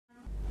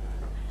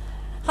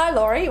Hi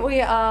Laurie,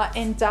 we are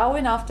in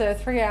Darwin after a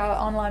 3-hour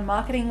online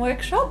marketing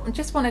workshop. I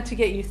just wanted to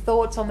get your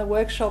thoughts on the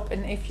workshop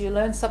and if you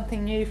learned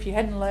something new, if you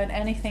hadn't learned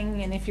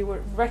anything, and if you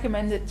would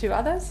recommend it to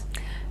others.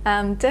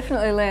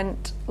 Definitely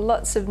learnt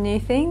lots of new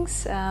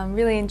things,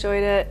 really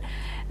enjoyed it.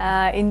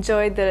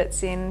 Enjoyed that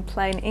it's in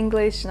plain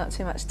English, not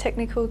too much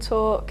technical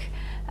talk.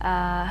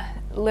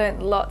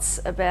 Learnt lots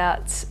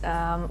about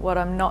what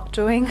I'm not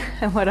doing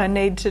and what I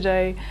need to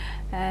do,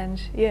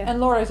 and yeah. And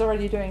Laura's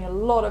already doing a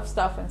lot of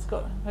stuff and it's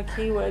got her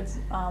keywords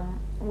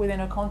within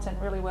her content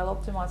really well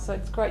optimised, so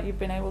it's great you've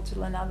been able to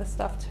learn other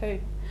stuff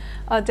too.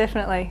 Oh,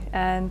 definitely,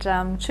 and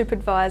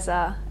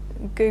TripAdvisor,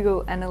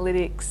 Google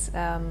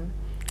Analytics,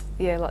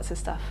 yeah, lots of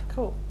stuff.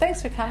 Cool.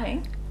 Thanks for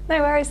coming. No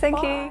worries, thank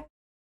Bye. you.